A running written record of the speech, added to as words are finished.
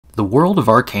The world of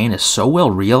Arcane is so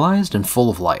well realized and full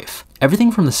of life.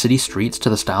 Everything from the city streets to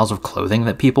the styles of clothing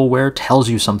that people wear tells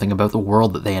you something about the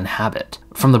world that they inhabit.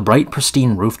 From the bright,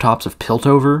 pristine rooftops of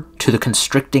Piltover to the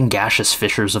constricting, gaseous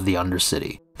fissures of the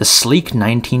Undercity. The sleek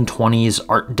 1920s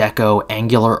Art Deco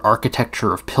angular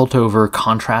architecture of Piltover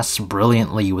contrasts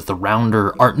brilliantly with the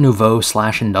rounder Art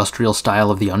Nouveau/industrial style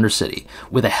of the Undercity,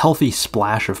 with a healthy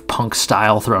splash of punk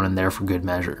style thrown in there for good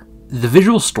measure. The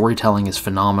visual storytelling is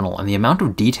phenomenal, and the amount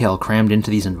of detail crammed into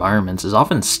these environments is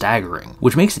often staggering,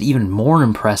 which makes it even more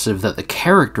impressive that the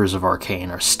characters of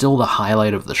Arcane are still the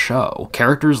highlight of the show.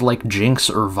 Characters like Jinx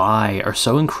or Vi are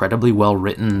so incredibly well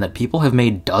written that people have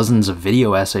made dozens of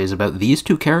video essays about these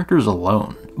two characters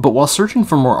alone. But while searching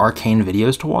for more Arcane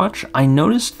videos to watch, I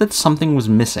noticed that something was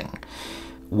missing.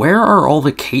 Where are all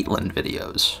the Caitlyn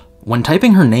videos? When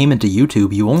typing her name into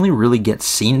YouTube, you only really get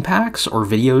scene packs or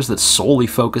videos that solely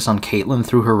focus on Caitlyn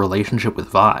through her relationship with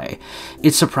Vi.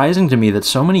 It's surprising to me that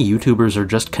so many YouTubers are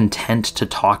just content to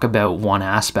talk about one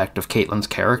aspect of Caitlyn's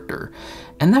character,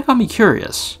 and that got me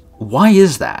curious. Why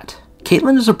is that?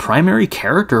 Caitlyn is a primary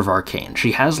character of Arcane.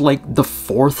 She has like the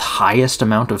 4th highest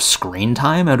amount of screen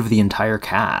time out of the entire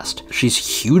cast.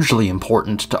 She's hugely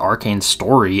important to Arcane's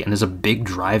story and is a big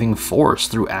driving force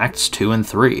through Acts 2 and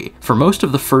 3. For most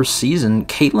of the first season,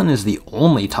 Caitlyn is the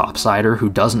only topsider who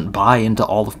doesn't buy into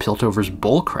all of Piltover's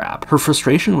bullcrap. Her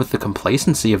frustration with the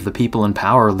complacency of the people in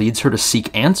power leads her to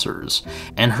seek answers,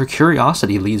 and her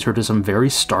curiosity leads her to some very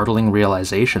startling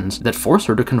realizations that force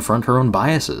her to confront her own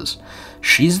biases.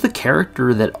 She's the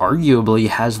character that arguably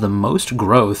has the most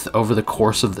growth over the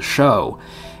course of the show,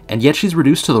 and yet she's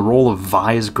reduced to the role of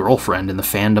Vi's girlfriend in the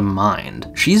fandom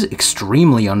mind. She's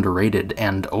extremely underrated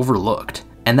and overlooked,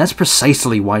 and that's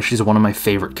precisely why she's one of my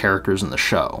favorite characters in the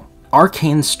show.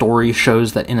 Arcane's story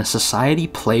shows that in a society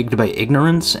plagued by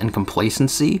ignorance and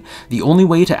complacency, the only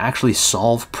way to actually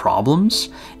solve problems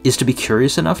is to be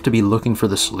curious enough to be looking for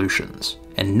the solutions.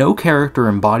 And no character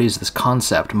embodies this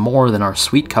concept more than our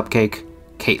sweet cupcake,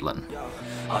 Caitlyn.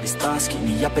 All these thoughts keep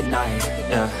me up at night,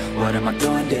 yeah. What am I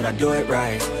doing? Did I do it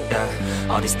right? Yeah.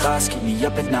 All these thoughts keep me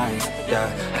up at night,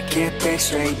 yeah. I can't think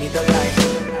straight, need the light.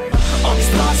 All these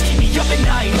thoughts keep me up at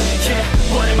night, yeah.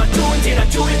 What am I doing? Did I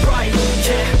do it right?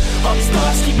 Yeah. All these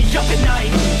thoughts keep me up at night,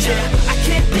 yeah. I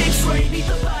can't think straight, need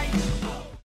the light.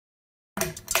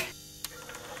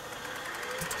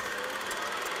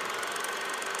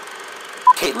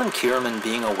 Caitlyn Kierman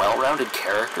being a well-rounded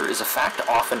character is a fact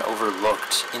often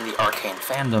overlooked in the Arcane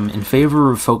fandom in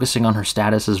favor of focusing on her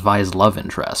status as Vi's love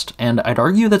interest, and I'd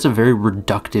argue that's a very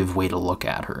reductive way to look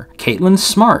at her. Caitlyn's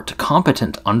smart,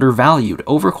 competent, undervalued,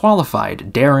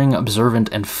 overqualified, daring, observant,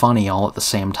 and funny all at the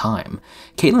same time.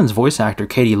 Caitlyn's voice actor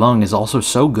Katie Lung is also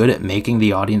so good at making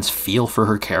the audience feel for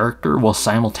her character while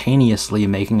simultaneously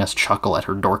making us chuckle at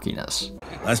her dorkiness.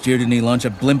 Last year didn't he launch a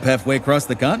blimp halfway across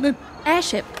the continent?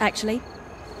 Airship, actually.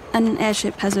 An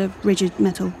airship has a rigid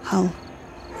metal hull.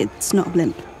 It's not a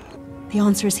blimp. The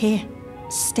answer is here,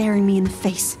 staring me in the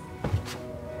face.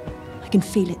 I can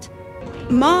feel it.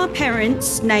 My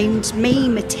parents named me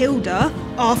Matilda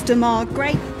after my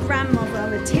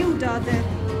great-grandmother Matilda,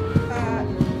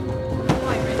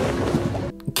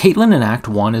 Caitlyn in Act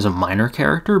 1 is a minor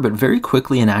character, but very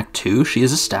quickly in Act 2 she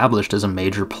is established as a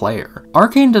major player.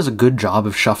 Arcane does a good job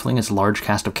of shuffling its large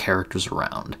cast of characters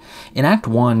around. In Act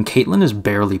 1, Caitlyn is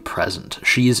barely present.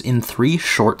 She is in 3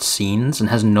 short scenes and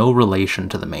has no relation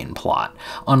to the main plot,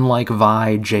 unlike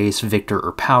Vi, Jace, Victor,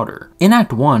 or Powder. In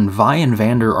Act 1, Vi and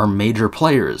Vander are major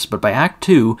players, but by Act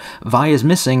 2, Vi is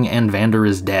missing and Vander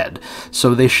is dead,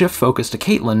 so they shift focus to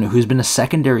Caitlyn, who's been a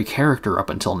secondary character up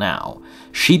until now.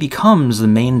 She becomes the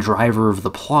main driver of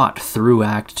the plot through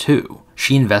Act 2.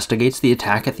 She investigates the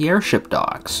attack at the airship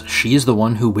docks. She's the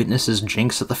one who witnesses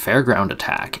Jinx at the fairground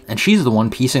attack, and she's the one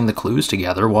piecing the clues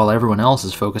together while everyone else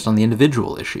is focused on the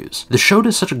individual issues. The show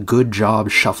does such a good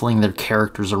job shuffling their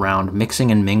characters around,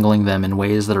 mixing and mingling them in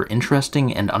ways that are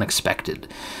interesting and unexpected.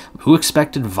 Who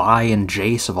expected Vi and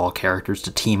Jace of all characters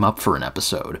to team up for an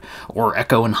episode? Or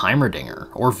Echo and Heimerdinger?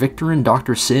 Or Victor and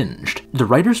Dr. Singed? The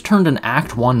writers turned an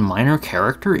Act 1 minor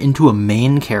character into a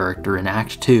main character in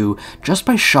Act 2 just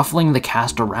by shuffling the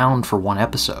cast around for one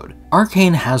episode.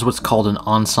 Arcane has what's called an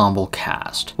ensemble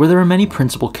cast, where there are many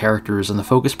principal characters and the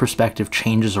focus perspective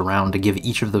changes around to give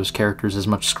each of those characters as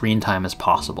much screen time as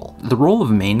possible. The role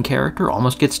of main character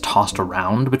almost gets tossed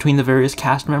around between the various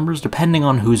cast members depending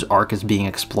on whose arc is being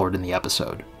explored in the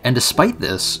episode. And despite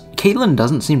this, Caitlyn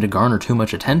doesn't seem to garner too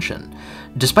much attention.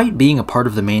 Despite being a part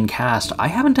of the main cast, I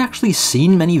haven't actually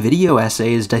seen many video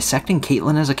essays dissecting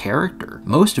Caitlyn as a character.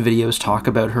 Most videos talk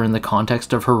about her in the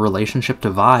context of her relationship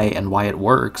to Vi and why it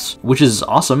works, which is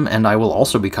awesome, and I will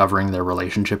also be covering their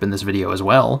relationship in this video as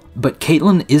well. But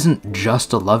Caitlyn isn't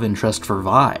just a love interest for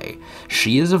Vi.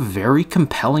 She is a very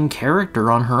compelling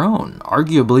character on her own,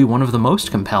 arguably one of the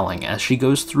most compelling, as she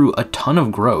goes through a ton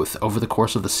of growth over the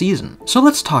course of the season. So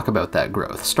let's talk about that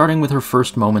growth, starting with her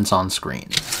first moments on screen.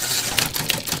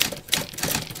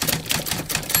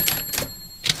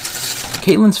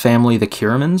 Caitlyn's family, the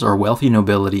Kiramans, are wealthy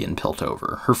nobility in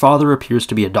Piltover. Her father appears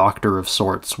to be a doctor of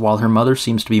sorts, while her mother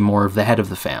seems to be more of the head of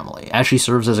the family, as she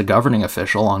serves as a governing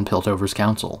official on Piltover's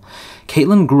council.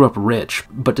 Caitlyn grew up rich,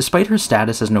 but despite her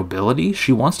status as nobility,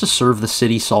 she wants to serve the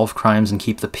city, solve crimes, and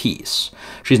keep the peace.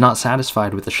 She's not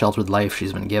satisfied with the sheltered life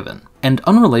she's been given. And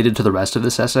unrelated to the rest of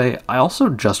this essay, I also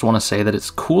just want to say that it's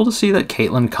cool to see that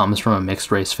Caitlyn comes from a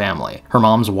mixed-race family. Her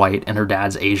mom's white and her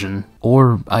dad's Asian.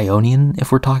 Or Ionian,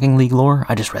 if we're talking League lore.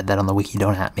 I just read that on the wiki,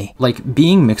 don't at me. Like,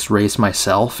 being mixed-race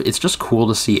myself, it's just cool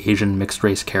to see Asian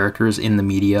mixed-race characters in the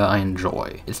media I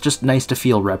enjoy. It's just nice to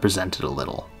feel represented a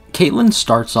little. Caitlyn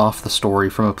starts off the story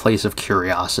from a place of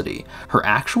curiosity. Her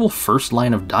actual first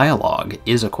line of dialogue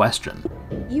is a question.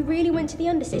 You really went to the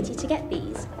Undercity to get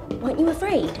these? Weren't you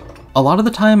afraid? A lot of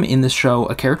the time in this show,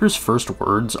 a character's first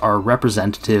words are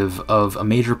representative of a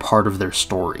major part of their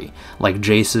story, like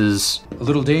Jace's, "A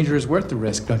little danger is worth the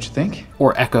risk, don't you think?"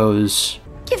 or Echo's,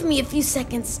 Give me a few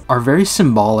seconds. are very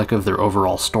symbolic of their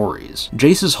overall stories.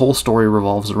 Jace's whole story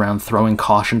revolves around throwing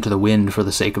caution to the wind for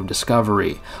the sake of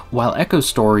discovery, while Echo's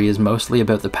story is mostly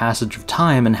about the passage of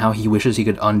time and how he wishes he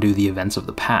could undo the events of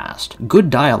the past. Good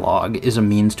dialogue is a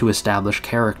means to establish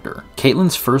character.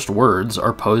 Caitlyn's first words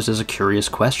are posed as a curious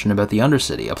question about the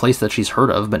Undercity, a place that she's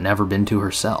heard of but never been to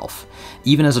herself.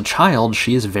 Even as a child,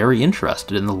 she is very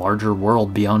interested in the larger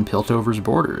world beyond Piltover's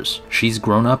borders. She's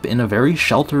grown up in a very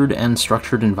sheltered and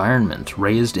structured environment,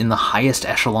 raised in the highest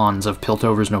echelons of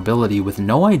Piltover's nobility with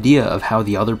no idea of how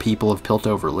the other people of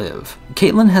Piltover live.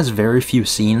 Caitlyn has very few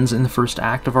scenes in the first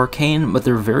act of Arcane, but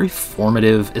they're very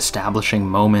formative, establishing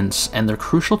moments, and they're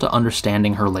crucial to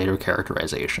understanding her later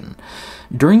characterization.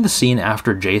 During the scene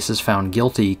after Jace is found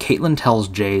guilty, Caitlyn tells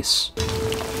Jace,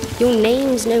 Your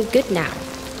name's no good now.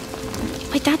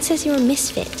 My dad says you're a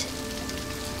misfit.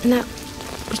 And that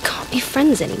we can't be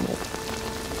friends anymore.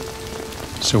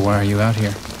 So why are you out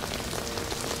here?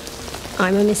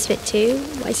 I'm a misfit too,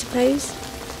 I suppose.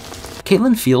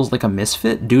 Caitlyn feels like a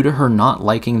misfit due to her not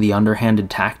liking the underhanded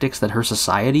tactics that her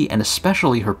society, and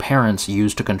especially her parents,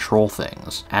 use to control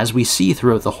things. As we see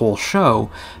throughout the whole show,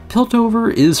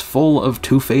 Piltover is full of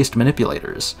two-faced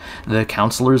manipulators. The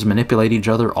counselors manipulate each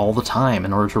other all the time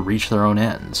in order to reach their own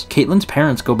ends. Caitlyn's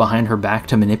parents go behind her back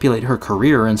to manipulate her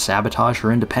career and sabotage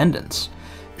her independence.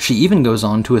 She even goes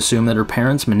on to assume that her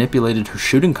parents manipulated her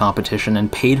shooting competition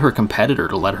and paid her competitor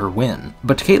to let her win.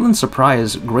 But to Caitlyn's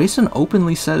surprise, Grayson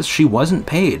openly says she wasn't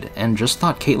paid and just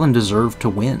thought Caitlyn deserved to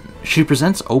win. She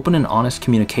presents open and honest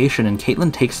communication, and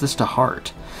Caitlyn takes this to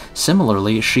heart.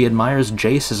 Similarly, she admires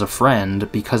Jace as a friend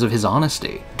because of his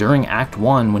honesty. During Act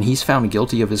 1, when he's found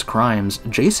guilty of his crimes,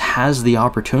 Jace has the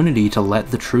opportunity to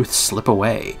let the truth slip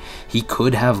away. He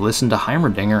could have listened to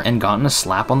Heimerdinger and gotten a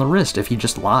slap on the wrist if he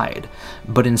just lied,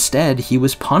 but instead he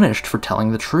was punished for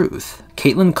telling the truth.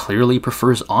 Caitlyn clearly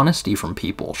prefers honesty from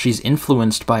people. She's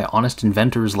influenced by honest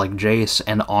inventors like Jace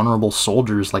and honorable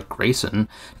soldiers like Grayson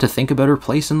to think about her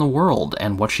place in the world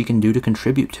and what she can do to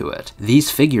contribute to it.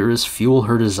 These figures fuel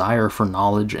her desire for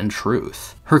knowledge and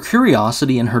truth. Her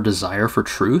curiosity and her desire for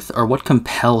truth are what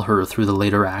compel her through the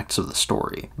later acts of the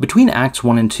story. Between Acts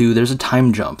 1 and 2, there's a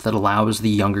time jump that allows the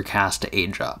younger cast to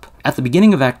age up. At the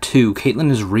beginning of Act 2,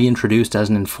 Caitlyn is reintroduced as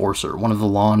an enforcer, one of the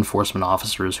law enforcement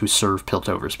officers who serve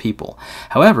Piltover's people.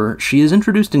 However, she is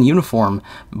introduced in uniform,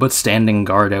 but standing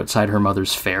guard outside her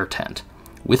mother's fair tent.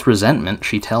 With resentment,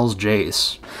 she tells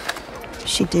Jace,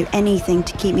 She'd do anything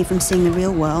to keep me from seeing the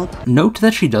real world. Note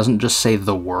that she doesn't just say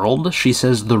the world, she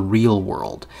says the real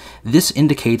world. This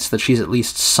indicates that she's at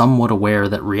least somewhat aware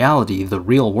that reality, the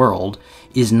real world,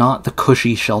 is not the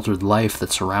cushy, sheltered life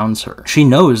that surrounds her. She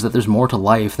knows that there's more to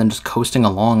life than just coasting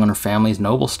along on her family's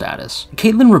noble status.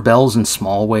 Caitlyn rebels in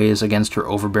small ways against her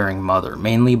overbearing mother,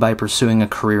 mainly by pursuing a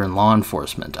career in law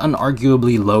enforcement, an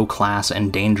arguably low-class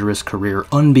and dangerous career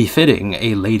unbefitting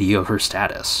a lady of her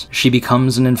status. She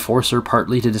becomes an enforcer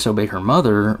partly to disobey her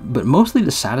mother, but mostly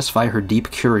to satisfy her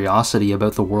deep curiosity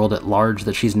about the world at large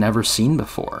that she's never seen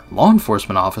before. Law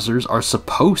enforcement officers are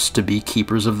supposed to be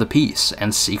keepers of the peace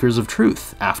and seekers of truth,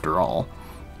 after all.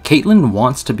 Caitlyn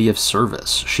wants to be of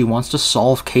service. She wants to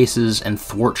solve cases and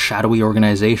thwart shadowy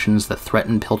organizations that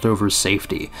threaten Piltover's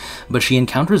safety, but she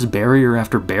encounters barrier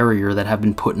after barrier that have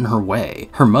been put in her way.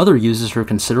 Her mother uses her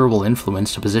considerable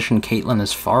influence to position Caitlyn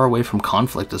as far away from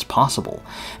conflict as possible,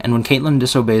 and when Caitlyn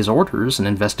disobeys orders and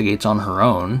investigates on her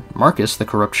own, Marcus, the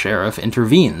corrupt sheriff,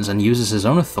 intervenes and uses his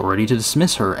own authority to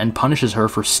dismiss her and punishes her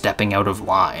for stepping out of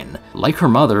line. Like her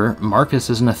mother, Marcus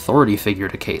is an authority figure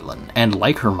to Caitlyn, and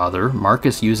like her mother,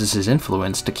 Marcus uses his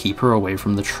influence to keep her away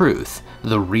from the truth,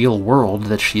 the real world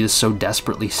that she is so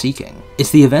desperately seeking.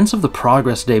 It's the events of the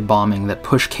Progress Day bombing that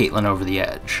push Caitlyn over the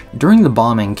edge. During the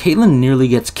bombing, Caitlyn nearly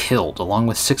gets killed, along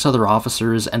with 6 other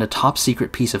officers, and a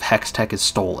top-secret piece of hex tech is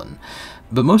stolen.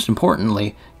 But most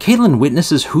importantly, Caitlyn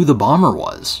witnesses who the bomber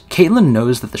was. Caitlyn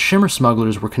knows that the Shimmer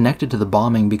smugglers were connected to the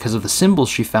bombing because of the symbols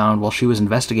she found while she was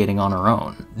investigating on her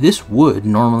own. This would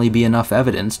normally be enough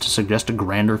evidence to suggest a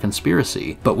grander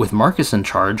conspiracy, but with Marcus in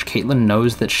charge, Caitlyn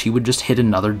knows that she would just hit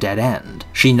another dead end.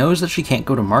 She knows that she can't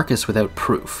go to Marcus without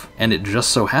proof, and it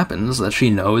just so happens that she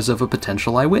knows of a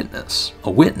potential eyewitness. A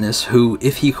witness who,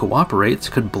 if he cooperates,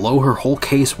 could blow her whole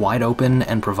case wide open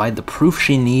and provide the proof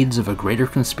she needs of a greater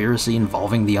conspiracy involving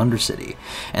the Undercity.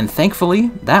 And thankfully,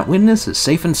 that witness is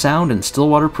safe and sound in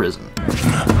Stillwater Prison.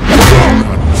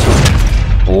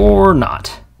 Or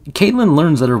not. Caitlyn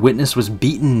learns that her witness was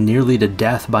beaten nearly to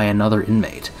death by another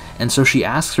inmate, and so she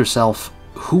asks herself,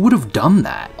 who would have done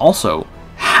that? Also,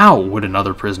 how would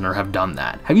another prisoner have done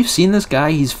that? Have you seen this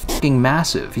guy? He's fucking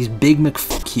massive. He's big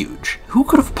McF***huge. Who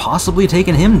could have possibly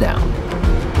taken him down?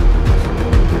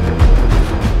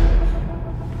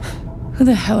 Who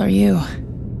the hell are you?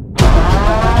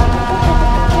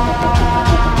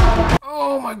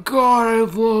 Oh my god, I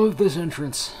love this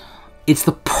entrance. It's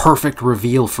the perfect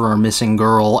reveal for our missing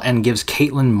girl and gives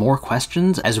Caitlyn more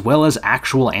questions as well as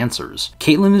actual answers.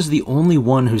 Caitlyn is the only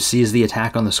one who sees the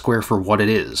attack on the square for what it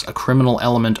is, a criminal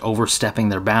element overstepping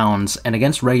their bounds, and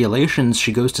against regulations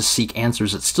she goes to seek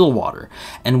answers at Stillwater,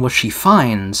 and what she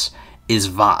finds is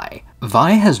Vi.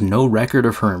 Vi has no record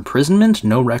of her imprisonment,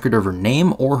 no record of her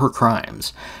name or her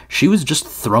crimes. She was just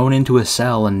thrown into a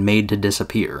cell and made to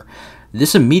disappear.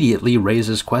 This immediately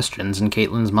raises questions in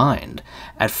Caitlyn's mind.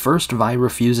 At first, Vi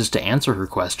refuses to answer her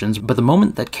questions, but the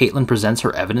moment that Caitlyn presents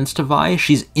her evidence to Vi,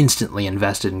 she's instantly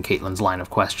invested in Caitlyn's line of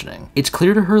questioning. It's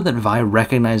clear to her that Vi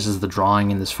recognizes the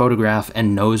drawing in this photograph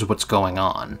and knows what's going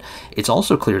on. It's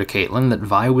also clear to Caitlyn that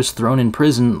Vi was thrown in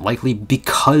prison likely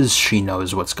because she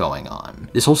knows what's going on.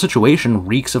 This whole situation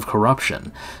reeks of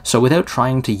corruption, so without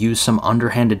trying to use some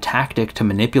underhanded tactic to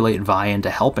manipulate Vi into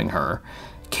helping her,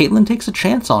 Caitlyn takes a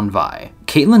chance on Vi.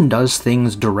 Caitlyn does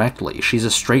things directly. She's a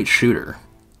straight shooter.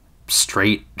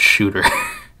 Straight shooter.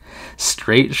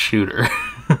 Straight shooter.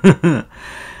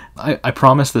 I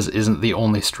promise this isn't the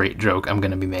only straight joke I'm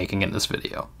going to be making in this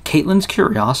video. Caitlyn's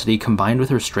curiosity combined with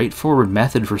her straightforward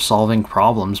method for solving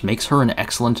problems makes her an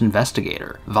excellent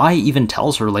investigator. Vi even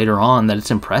tells her later on that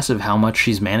it's impressive how much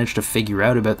she's managed to figure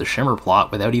out about the Shimmer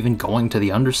plot without even going to the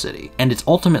Undercity, and it's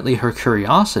ultimately her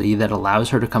curiosity that allows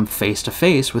her to come face to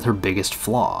face with her biggest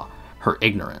flaw, her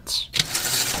ignorance.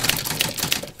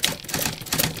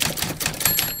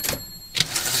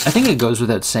 I think it goes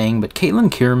without saying, but Caitlyn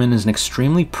Kierman is an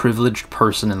extremely privileged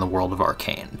person in the world of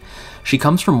Arcane. She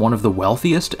comes from one of the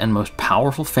wealthiest and most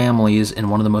powerful families in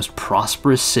one of the most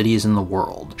prosperous cities in the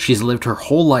world. She's lived her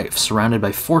whole life surrounded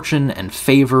by fortune and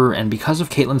favor, and because of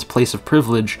Caitlyn's place of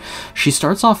privilege, she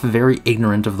starts off very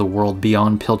ignorant of the world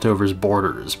beyond Piltover's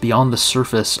borders, beyond the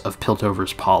surface of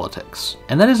Piltover's politics.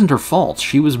 And that isn't her fault.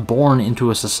 She was born into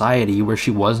a society where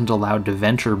she wasn't allowed to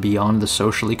venture beyond the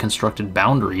socially constructed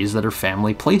boundaries that her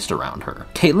family placed around her.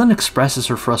 Caitlyn expresses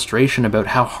her frustration about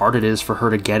how hard it is for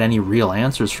her to get any real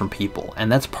answers from people,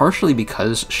 and that's partially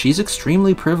because she's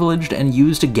extremely privileged and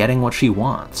used to getting what she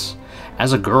wants.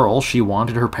 As a girl, she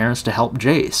wanted her parents to help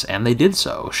Jace, and they did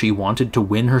so. She wanted to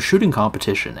win her shooting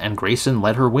competition, and Grayson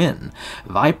let her win.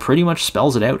 Vi pretty much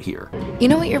spells it out here. You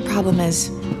know what your problem is?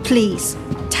 Please,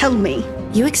 tell me.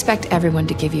 You expect everyone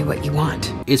to give you what you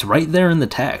want. It's right there in the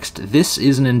text. This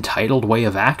is an entitled way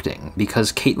of acting,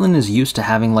 because Caitlyn is used to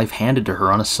having life handed to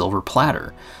her on a silver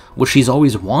platter. What she's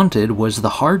always wanted was the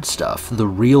hard stuff, the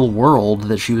real world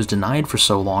that she was denied for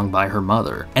so long by her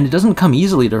mother. And it doesn't come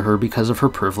easily to her because of her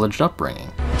privileged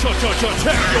upbringing.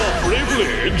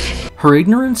 Her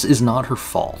ignorance is not her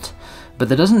fault, but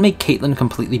that doesn't make Caitlyn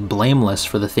completely blameless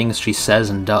for the things she says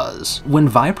and does. When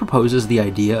Vi proposes the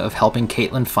idea of helping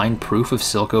Caitlyn find proof of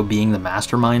Silco being the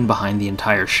mastermind behind the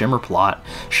entire Shimmer plot,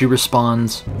 she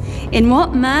responds, In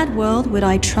what mad world would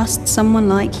I trust someone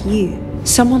like you?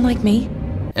 Someone like me?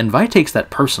 And Vi takes that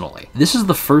personally. This is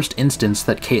the first instance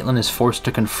that Caitlyn is forced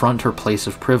to confront her place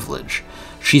of privilege.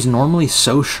 She's normally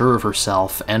so sure of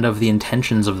herself and of the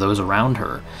intentions of those around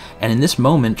her, and in this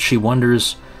moment she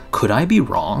wonders, could I be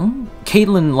wrong?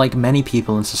 Caitlyn, like many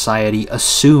people in society,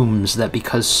 assumes that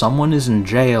because someone is in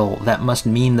jail, that must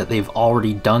mean that they've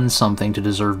already done something to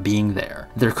deserve being there.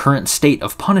 Their current state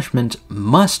of punishment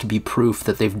must be proof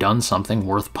that they've done something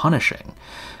worth punishing.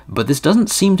 But this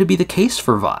doesn't seem to be the case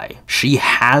for Vi. She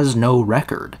has no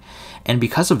record. And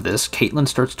because of this, Caitlyn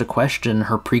starts to question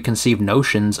her preconceived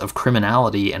notions of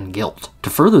criminality and guilt. To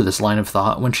further this line of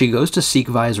thought, when she goes to seek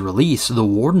Vi's release, the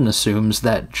warden assumes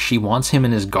that she wants him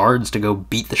and his guards to go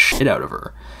beat the shit out of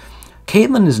her.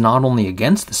 Caitlyn is not only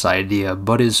against this idea,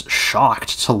 but is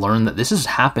shocked to learn that this has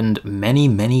happened many,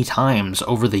 many times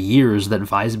over the years that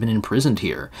Vi's been imprisoned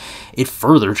here. It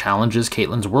further challenges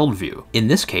Caitlyn's worldview. In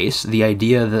this case, the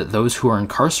idea that those who are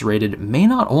incarcerated may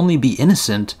not only be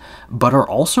innocent, but are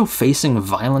also facing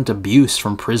violent abuse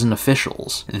from prison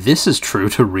officials. This is true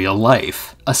to real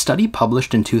life. A study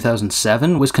published in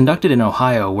 2007 was conducted in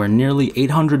Ohio where nearly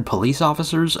 800 police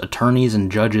officers, attorneys,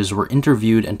 and judges were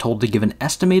interviewed and told to give an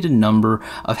estimated number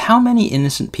of how many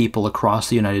innocent people across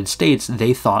the United States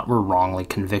they thought were wrongly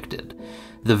convicted.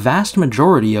 The vast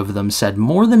majority of them said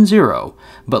more than 0,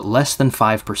 but less than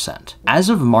 5%. As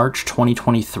of March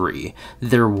 2023,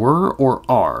 there were or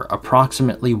are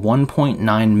approximately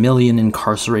 1.9 million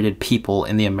incarcerated people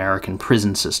in the American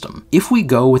prison system. If we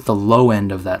go with the low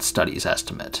end of that study's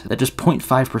estimate, that just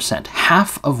 0.5%,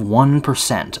 half of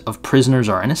 1% of prisoners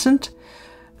are innocent,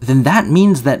 then that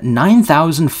means that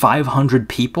 9,500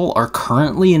 people are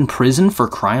currently in prison for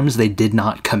crimes they did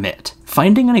not commit.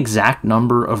 Finding an exact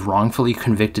number of wrongfully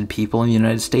convicted people in the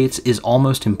United States is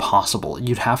almost impossible.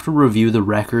 You'd have to review the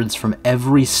records from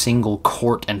every single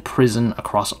court and prison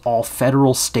across all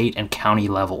federal, state, and county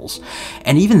levels.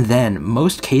 And even then,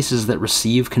 most cases that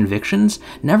receive convictions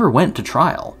never went to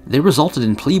trial. They resulted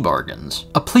in plea bargains.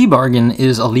 A plea bargain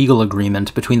is a legal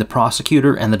agreement between the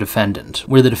prosecutor and the defendant,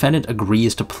 where the defendant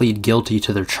agrees to plead guilty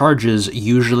to their charges,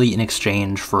 usually in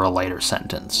exchange for a lighter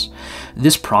sentence.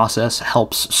 This process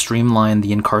helps streamline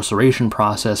the incarceration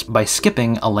process by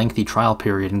skipping a lengthy trial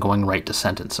period and going right to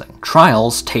sentencing.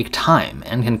 Trials take time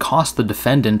and can cost the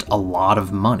defendant a lot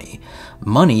of money.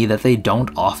 Money that they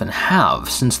don't often have,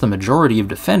 since the majority of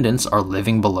defendants are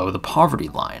living below the poverty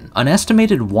line. An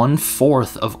estimated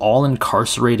 1/4 of all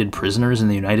incarcerated prisoners in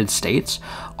the United States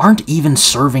aren't even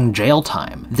serving jail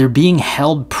time. They're being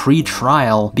held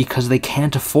pre-trial because they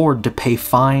can't afford to pay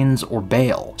fines or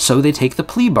bail. So they take the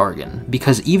plea bargain,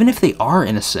 because even if they are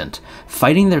innocent,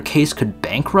 fighting their case could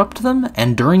bankrupt them,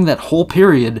 and during that whole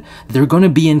period, they're going to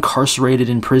be incarcerated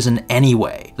in prison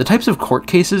anyway. The types of court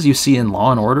cases you see in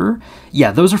Law & Order,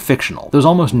 yeah, those are fictional. Those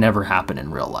almost never happen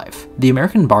in real life. The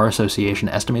American Bar Association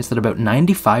estimates that about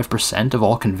 95% of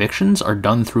all convictions are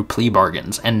done through plea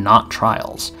bargains and not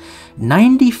trials.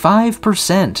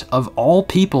 95% of all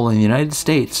people in the United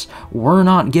States were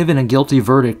not given a guilty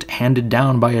verdict handed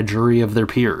down by a jury of their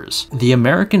peers. The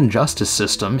American justice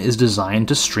system is designed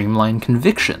to streamline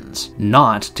convictions,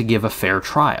 not to give a fair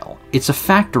trial. It's a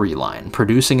factory line,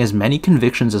 producing as many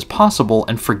convictions as possible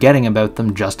and forgetting about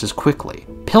them just as quickly.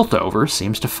 Piltover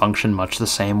seems to function much the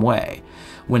same way.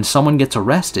 When someone gets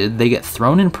arrested, they get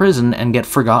thrown in prison and get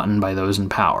forgotten by those in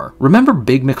power. Remember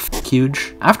Big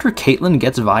McFuge? After Caitlyn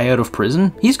gets Vi out of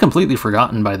prison, he's completely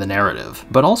forgotten by the narrative,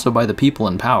 but also by the people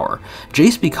in power.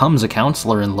 Jace becomes a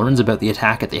counselor and learns about the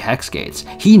attack at the Hex Gates.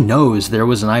 He knows there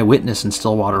was an eyewitness in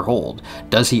Stillwater Hold.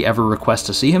 Does he ever request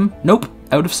to see him? Nope.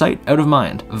 Out of sight, out of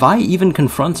mind. Vi even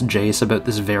confronts Jace about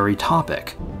this very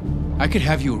topic. I could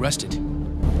have you arrested.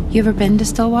 You ever been to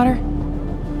Stillwater?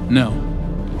 No.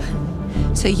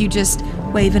 So you just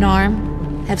wave an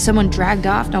arm, have someone dragged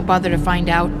off, don't bother to find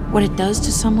out what it does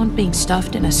to someone being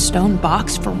stuffed in a stone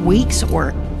box for weeks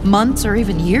or months or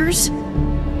even years?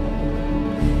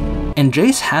 And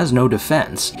Jace has no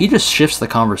defense. He just shifts the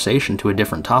conversation to a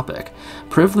different topic.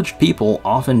 Privileged people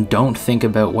often don't think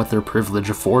about what their privilege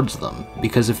affords them,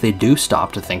 because if they do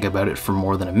stop to think about it for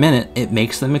more than a minute, it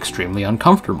makes them extremely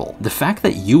uncomfortable. The fact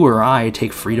that you or I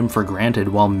take freedom for granted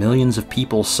while millions of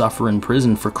people suffer in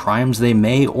prison for crimes they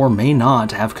may or may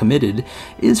not have committed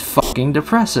is fucking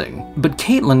depressing. But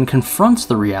Caitlyn confronts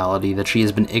the reality that she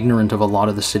has been ignorant of a lot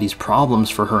of the city's problems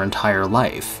for her entire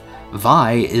life.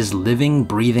 Vi is living,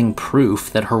 breathing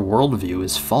proof that her worldview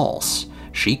is false.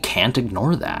 She can't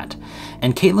ignore that.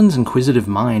 And Caitlyn's inquisitive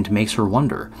mind makes her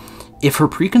wonder, if her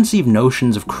preconceived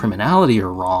notions of criminality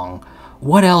are wrong,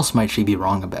 what else might she be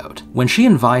wrong about? When she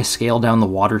and Vi scale down the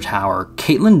water tower,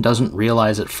 Caitlyn doesn't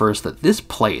realize at first that this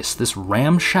place, this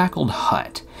ramshackled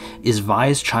hut, is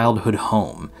Vi's childhood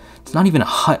home. It's not even a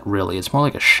hut, really, it's more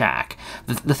like a shack.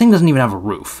 The thing doesn't even have a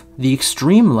roof. The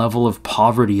extreme level of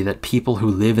poverty that people who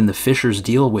live in the Fissures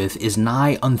deal with is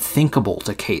nigh unthinkable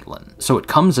to Caitlyn, so it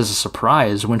comes as a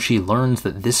surprise when she learns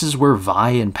that this is where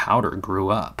Vi and Powder grew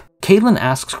up. Caitlyn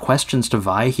asks questions to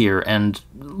Vi here, and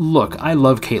look, I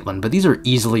love Caitlyn, but these are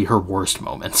easily her worst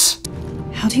moments.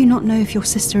 How do you not know if your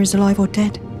sister is alive or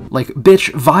dead? Like,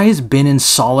 bitch, Vi's been in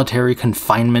solitary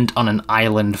confinement on an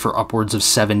island for upwards of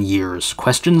 7 years.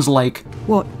 Questions like,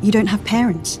 What, you don't have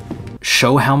parents?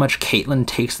 show how much Caitlyn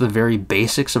takes the very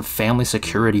basics of family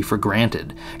security for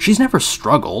granted. She's never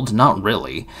struggled, not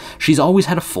really. She's always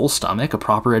had a full stomach, a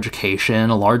proper education,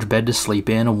 a large bed to sleep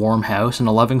in, a warm house, and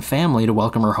a loving family to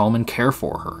welcome her home and care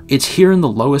for her. It's here in the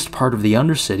lowest part of the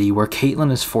Undercity where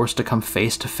Caitlyn is forced to come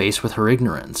face to face with her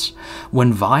ignorance.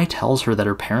 When Vi tells her that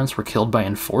her parents were killed by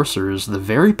enforcers, the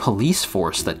very police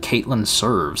force that Caitlyn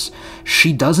serves,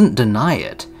 she doesn't deny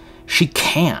it. She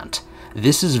can't.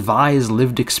 This is Vi's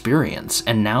lived experience,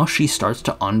 and now she starts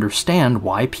to understand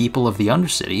why people of the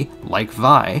Undercity, like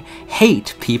Vi,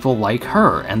 hate people like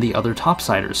her and the other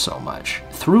Topsiders so much.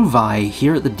 Through Vi,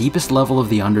 here at the deepest level of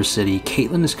the Undercity,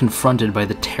 Caitlyn is confronted by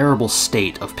the terrible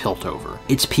state of Piltover.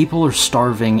 Its people are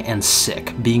starving and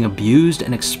sick, being abused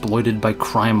and exploited by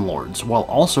crime lords, while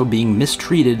also being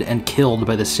mistreated and killed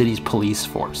by the city's police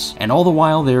force. And all the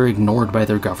while they are ignored by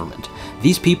their government.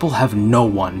 These people have no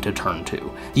one to turn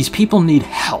to. These people need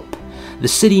help. The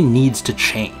city needs to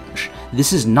change.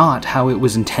 This is not how it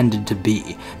was intended to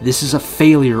be. This is a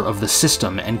failure of the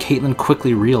system, and Caitlyn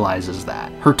quickly realizes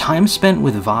that. Her time spent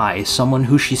with Vi, someone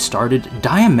who she started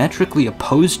diametrically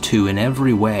opposed to in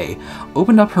every way,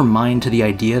 opened up her mind to the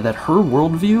idea that her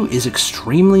worldview is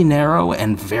extremely narrow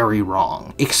and very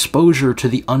wrong. Exposure to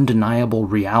the undeniable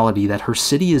reality that her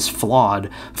city is flawed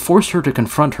forced her to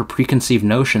confront her preconceived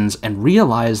notions and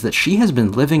realize that she has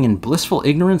been living in blissful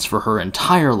ignorance for her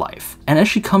entire life. And as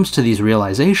she comes to these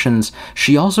realizations,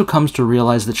 she also comes to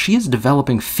realize that she is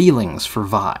developing feelings for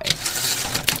Vi.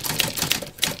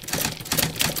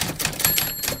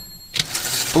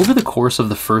 Over the course of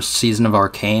the first season of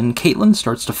Arcane, Caitlyn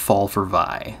starts to fall for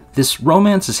Vi. This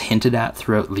romance is hinted at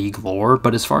throughout League lore,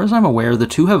 but as far as I'm aware, the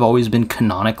two have always been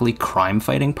canonically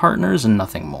crime-fighting partners and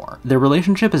nothing more. Their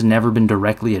relationship has never been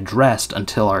directly addressed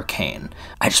until Arcane.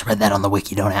 I just read that on the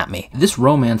wiki, don't at me. This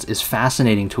romance is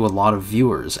fascinating to a lot of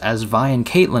viewers, as Vi and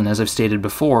Caitlyn, as I've stated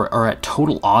before, are at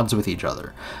total odds with each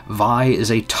other. Vi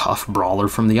is a tough brawler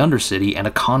from the Undercity and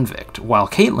a convict, while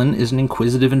Caitlyn is an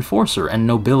inquisitive enforcer and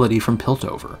nobility from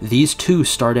Piltover. These two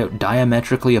start out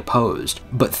diametrically opposed,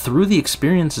 but through the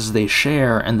experiences they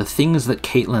share and the things that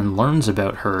Caitlyn learns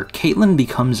about her, Caitlyn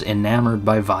becomes enamored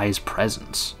by Vi's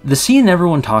presence. The scene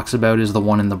everyone talks about is the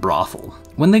one in the brothel.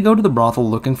 When they go to the brothel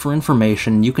looking for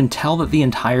information, you can tell that the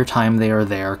entire time they are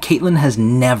there, Caitlyn has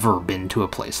never been to a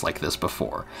place like this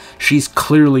before. She's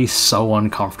clearly so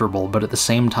uncomfortable, but at the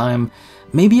same time,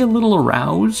 maybe a little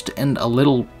aroused and a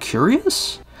little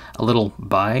curious? A little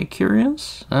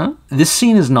bi-curious, huh? This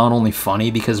scene is not only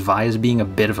funny because Vi is being a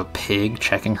bit of a pig,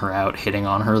 checking her out, hitting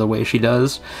on her the way she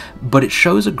does, but it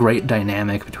shows a great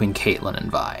dynamic between Caitlyn and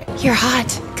Vi. You're hot,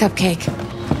 Cupcake.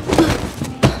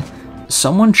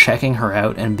 Someone checking her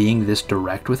out and being this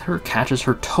direct with her catches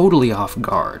her totally off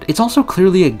guard. It's also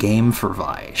clearly a game for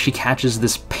Vi. She catches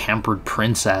this pampered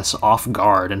princess off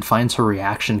guard and finds her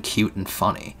reaction cute and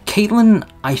funny. Caitlyn,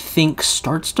 I think,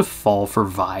 starts to fall for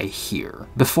Vi here.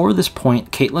 Before this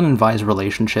point, Caitlyn and Vi's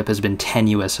relationship has been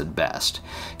tenuous at best.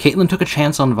 Caitlyn took a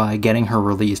chance on Vi getting her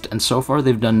released, and so far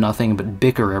they've done nothing but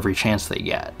bicker every chance they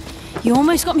get. You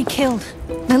almost got me killed.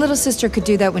 My little sister could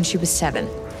do that when she was 7.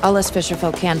 All us fisher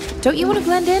folk can. Don't you want to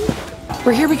blend in?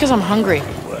 We're here because I'm hungry.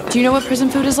 Do you know what prison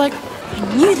food is like?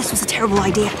 I knew this was a terrible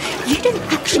idea. You don't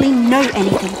actually know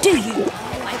anything, do you?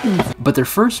 But their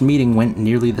first meeting went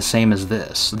nearly the same as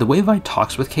this. The way Vi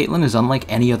talks with Caitlyn is unlike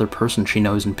any other person she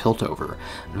knows in Piltover.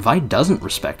 Vi doesn't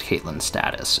respect Caitlyn's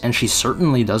status, and she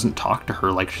certainly doesn't talk to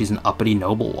her like she's an uppity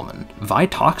noblewoman. Vi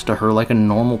talks to her like a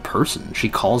normal person. She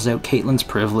calls out Caitlyn's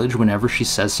privilege whenever she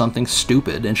says something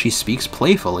stupid, and she speaks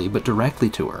playfully but directly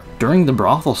to her. During the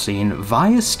brothel scene,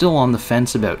 Vi is still on the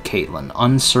fence about Caitlyn,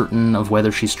 uncertain of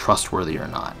whether she's trustworthy or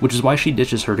not, which is why she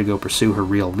ditches her to go pursue her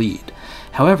real lead.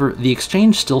 However, the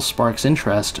exchange still sparks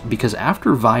interest because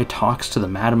after Vi talks to the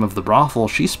madam of the brothel,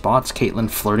 she spots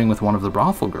Caitlyn flirting with one of the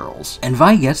brothel girls. And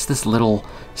Vi gets this little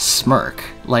smirk,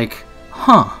 like,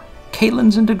 huh,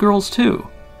 Caitlyn's into girls too.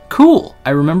 Cool!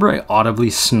 I remember I audibly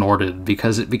snorted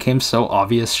because it became so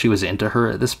obvious she was into her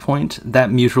at this point.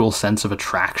 That mutual sense of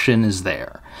attraction is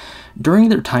there. During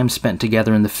their time spent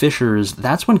together in the Fissures,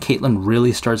 that's when Caitlyn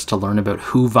really starts to learn about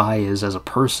who Vi is as a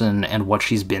person and what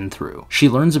she's been through. She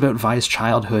learns about Vi's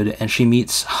childhood, and she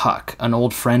meets Huck, an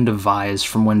old friend of Vi's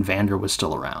from when Vander was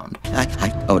still around.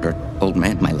 I owed her old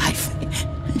man my life.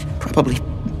 Probably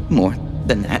more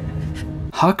than that.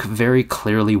 Huck very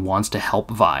clearly wants to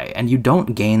help Vi, and you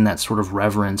don't gain that sort of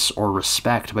reverence or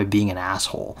respect by being an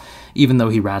asshole, even though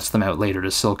he rats them out later to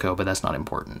Silco, but that's not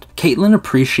important. Caitlyn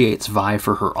appreciates Vi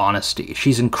for her honesty.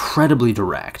 She's incredibly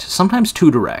direct, sometimes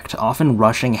too direct, often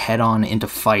rushing head-on into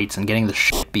fights and getting the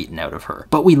shit beaten out of her.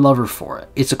 But we love her for it.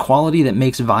 It's a quality that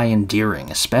makes Vi endearing,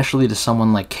 especially to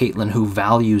someone like Caitlyn who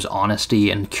values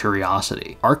honesty and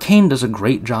curiosity. Arcane does a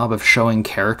great job of showing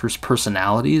characters'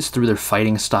 personalities through their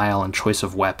fighting style and choice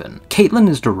of weapon. Caitlyn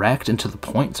is direct and to the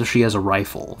point, so she has a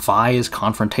rifle. Vi is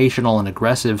confrontational and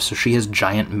aggressive, so she has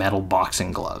giant metal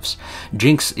boxing gloves.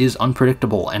 Jinx is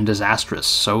unpredictable and disastrous,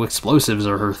 so explosives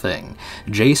are her thing.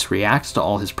 Jace reacts to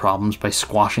all his problems by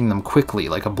squashing them quickly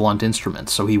like a blunt instrument,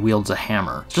 so he wields a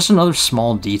hammer. It's just another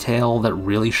small detail that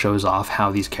really shows off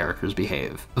how these characters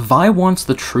behave. Vi wants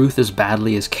the truth as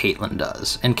badly as Caitlyn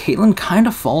does, and Caitlyn kind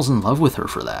of falls in love with her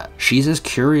for that. She's as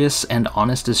curious and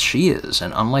honest as she is,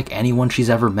 and unlike anyone she's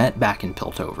ever met back in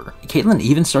Piltover. Caitlyn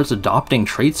even starts adopting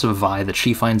traits of Vi that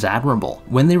she finds admirable.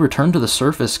 When they return to the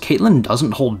surface, Caitlyn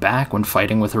doesn't hold back when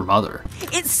fighting with her mother.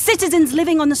 It's citizens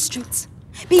living on the streets,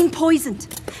 being poisoned,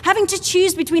 having to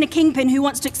choose between a kingpin who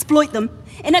wants to exploit them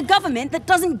and a government that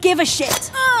doesn't give a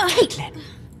shit. Caitlyn!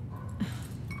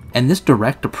 And this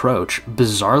direct approach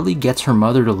bizarrely gets her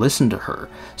mother to listen to her.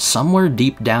 Somewhere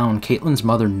deep down, Caitlyn's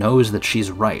mother knows that she's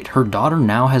right. Her daughter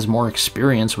now has more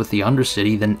experience with the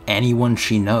Undercity than anyone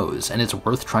she knows, and it's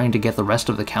worth trying to get the rest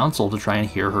of the council to try and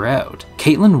hear her out.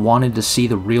 Caitlyn wanted to see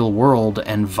the real world,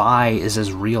 and Vi is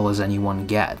as real as anyone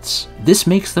gets. This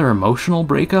makes their emotional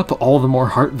breakup all the more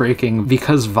heartbreaking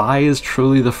because Vi is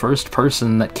truly the first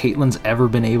person that Caitlyn's ever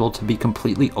been able to be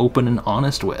completely open and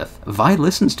honest with. Vi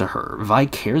listens to her. Vi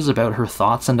cares about her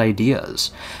thoughts and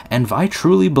ideas, and Vi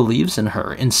truly believes in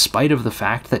her in spite of the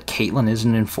fact that Caitlyn is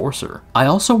an enforcer. I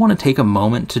also want to take a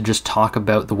moment to just talk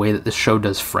about the way that this show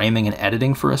does framing and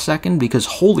editing for a second, because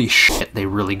holy shit, they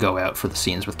really go out for the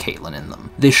scenes with Caitlyn in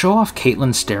them. They show off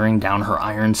Caitlyn staring down her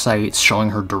iron sights, showing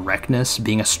her directness,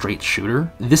 being a straight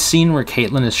shooter. This scene where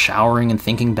Caitlyn is showering and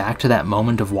thinking back to that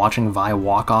moment of watching Vi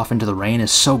walk off into the rain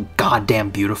is so goddamn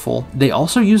beautiful. They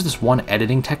also use this one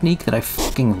editing technique that I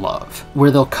fucking love, where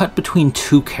they'll cut between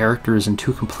two characters in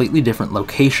two completely different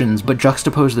locations, but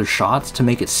juxtapose their shots to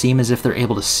make it seem as if they're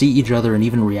able to see each other and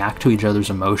even react to each other's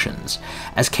emotions.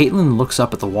 As Caitlyn looks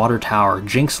up at the water tower,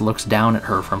 Jinx looks down at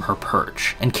her from her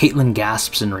perch, and Caitlyn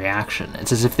gasps in reaction.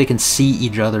 It's as if they can see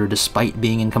each other despite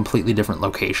being in completely different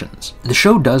locations. The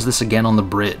show does this again on the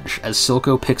bridge. As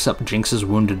Silco picks up Jinx's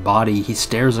wounded body, he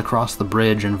stares across the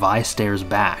bridge and Vi stares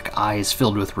back, eyes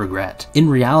filled with regret. In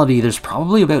reality, there's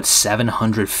probably about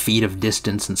 700 feet of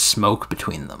distance and smoke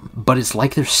between them, but it's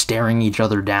like they're staring each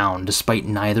other down despite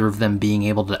neither of them being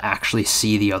able to actually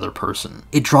see the other person.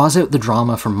 It draws out the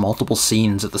drama from multiple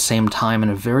scenes at the same time in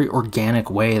a very organic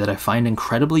way that I find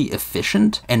incredibly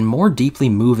efficient and more deeply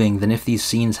moving than if these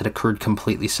scenes had occurred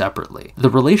completely separately. The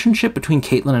relationship between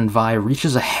Caitlyn and Vi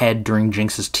reaches a head during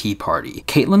Jinx's tea party.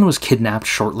 Caitlyn was kidnapped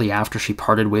shortly after she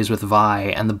parted ways with Vi,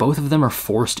 and the both of them are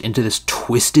forced into this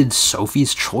twisted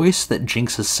Sophie's choice that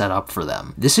Jinx has set up for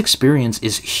them. This experience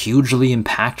is hugely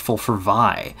impactful for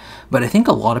Vi, but I think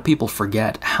a lot of people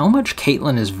forget how much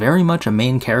Caitlyn is very much a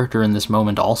main character in this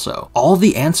moment also. All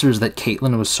the answers that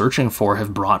Caitlyn was searching for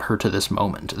have brought her to this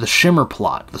moment. The Shimmer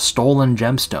plot, the stolen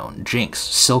gemstone, Jinx,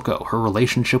 Silco, her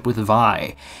relationship with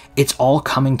Vi. It's all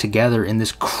coming together in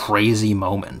this crazy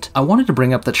moment. I wanted to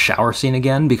bring up that shower scene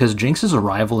again because Jinx's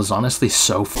arrival is honestly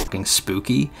so fucking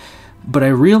spooky. But I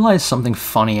realized something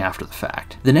funny after the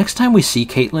fact. The next time we see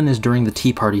Caitlyn is during the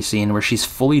tea party scene where she's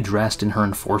fully dressed in her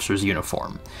enforcer's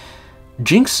uniform.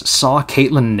 Jinx saw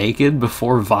Caitlyn naked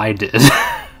before Vi did.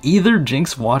 Either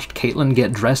Jinx watched Caitlyn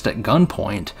get dressed at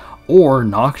gunpoint, or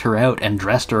knocked her out and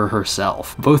dressed her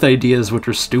herself. Both ideas which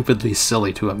are stupidly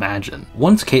silly to imagine.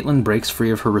 Once Caitlyn breaks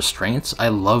free of her restraints, I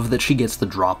love that she gets the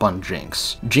drop on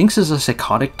Jinx. Jinx is a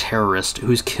psychotic terrorist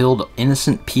who's killed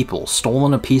innocent people,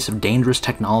 stolen a piece of dangerous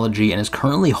technology, and is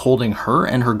currently holding her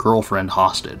and her girlfriend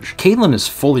hostage. Caitlyn is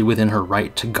fully within her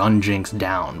right to gun Jinx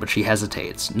down, but she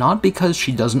hesitates, not because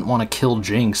she doesn't want to kill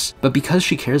Jinx, but because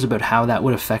she cares about how that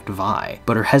would affect Vi,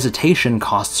 but her hesitation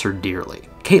costs her dearly.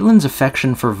 Caitlyn's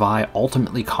affection for Vi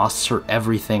ultimately costs her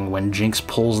everything when Jinx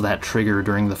pulls that trigger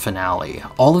during the finale.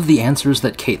 All of the answers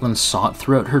that Caitlyn sought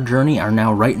throughout her journey are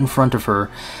now right in front of her,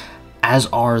 as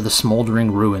are the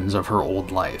smoldering ruins of her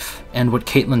old life. And what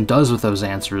Caitlyn does with those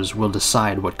answers will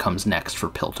decide what comes next for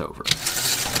Piltover.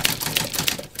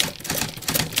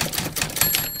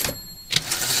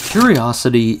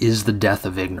 Curiosity is the death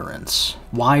of ignorance.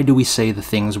 Why do we say the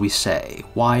things we say?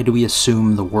 Why do we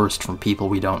assume the worst from people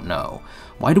we don't know?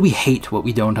 Why do we hate what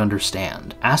we don't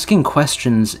understand? Asking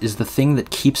questions is the thing that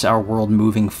keeps our world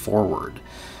moving forward.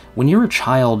 When you're a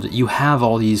child, you have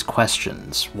all these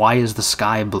questions. Why is the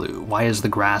sky blue? Why is the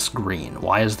grass green?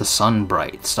 Why is the sun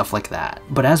bright? Stuff like that.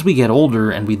 But as we get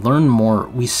older and we learn more,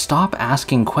 we stop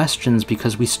asking questions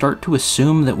because we start to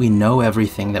assume that we know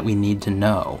everything that we need to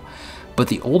know. But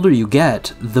the older you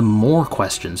get, the more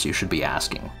questions you should be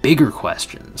asking. Bigger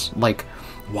questions, like,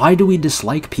 why do we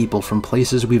dislike people from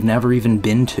places we've never even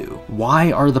been to?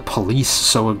 Why are the police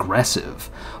so aggressive?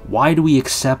 Why do we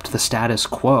accept the status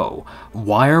quo?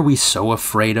 Why are we so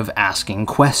afraid of asking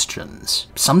questions?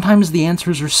 Sometimes the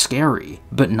answers are scary,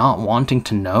 but not wanting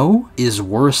to know is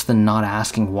worse than not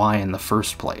asking why in the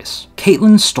first place.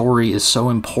 Caitlyn's story is so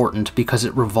important because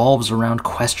it revolves around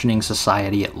questioning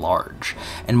society at large,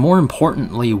 and more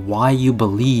importantly, why you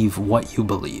believe what you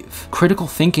believe. Critical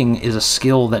thinking is a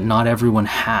skill that not everyone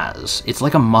has. It's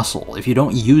like a muscle. If you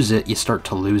don't use it, you start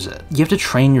to lose it. You have to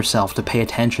train yourself to pay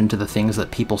attention to the things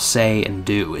that people say and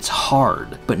do. It's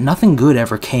hard, but nothing good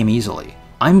ever came easily.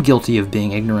 I'm guilty of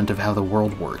being ignorant of how the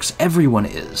world works. Everyone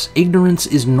is. Ignorance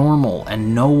is normal,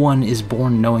 and no one is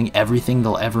born knowing everything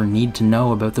they'll ever need to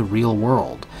know about the real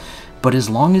world. But as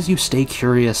long as you stay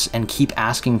curious and keep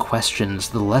asking questions,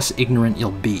 the less ignorant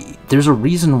you'll be. There's a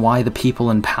reason why the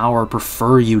people in power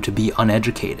prefer you to be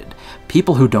uneducated.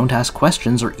 People who don't ask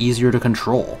questions are easier to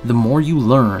control. The more you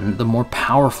learn, the more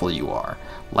powerful you are.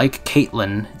 Like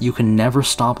Caitlyn, you can never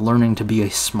stop learning to be a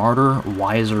smarter,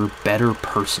 wiser, better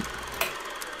person.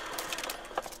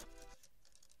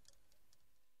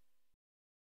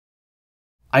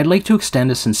 I'd like to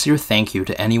extend a sincere thank you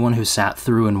to anyone who sat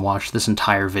through and watched this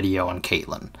entire video on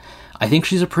Caitlyn. I think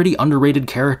she's a pretty underrated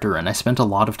character, and I spent a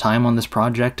lot of time on this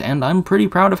project, and I'm pretty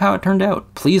proud of how it turned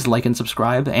out. Please like and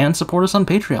subscribe, and support us on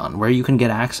Patreon, where you can get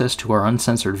access to our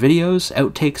uncensored videos,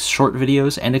 outtakes, short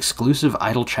videos, and exclusive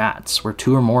idle chats, where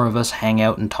 2 or more of us hang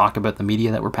out and talk about the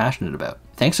media that we're passionate about.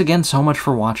 Thanks again so much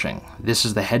for watching. This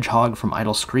is the Hedgehog from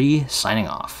Idle Scree, signing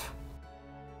off.